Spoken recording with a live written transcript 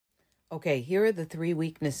Okay, here are the 3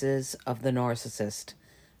 weaknesses of the narcissist.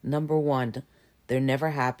 Number 1, they're never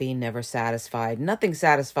happy, never satisfied. Nothing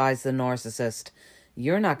satisfies the narcissist.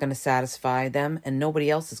 You're not going to satisfy them, and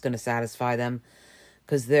nobody else is going to satisfy them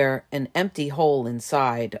because they're an empty hole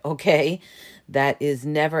inside, okay, that is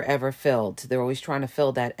never, ever filled. They're always trying to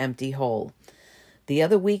fill that empty hole. The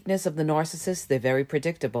other weakness of the narcissist, they're very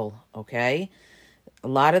predictable, okay? A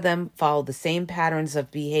lot of them follow the same patterns of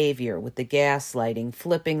behavior with the gaslighting,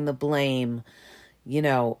 flipping the blame,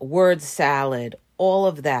 word salad, all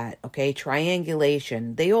of that, okay?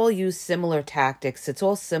 Triangulation. They all use similar tactics. It's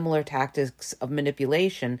all similar tactics of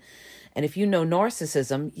manipulation. And if you know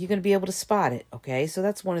narcissism, you're going to be able to spot it, okay? So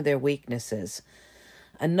that's one of their weaknesses.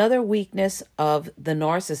 Another weakness of the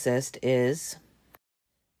narcissist is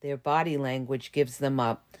their body language gives them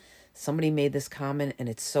up. Somebody made this comment, and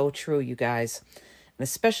it's so true, you guys. And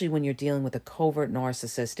especially when you're dealing with a covert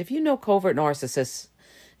narcissist. If you know covert narcissists,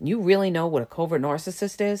 and you really know what a covert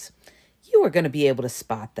narcissist is, you are going to be able to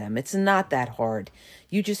spot them. It's not that hard.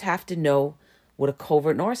 You just have to know what a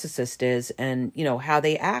covert narcissist is and, how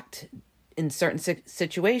they act in certain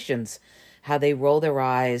situations, how they roll their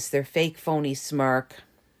eyes, their fake phony smirk,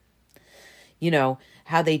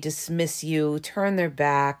 how they dismiss you, turn their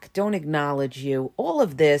back, don't acknowledge you. All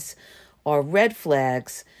of this are red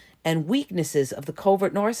flags and weaknesses of the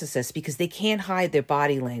covert narcissist because they can't hide their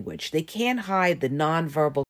body language. They can't hide the nonverbal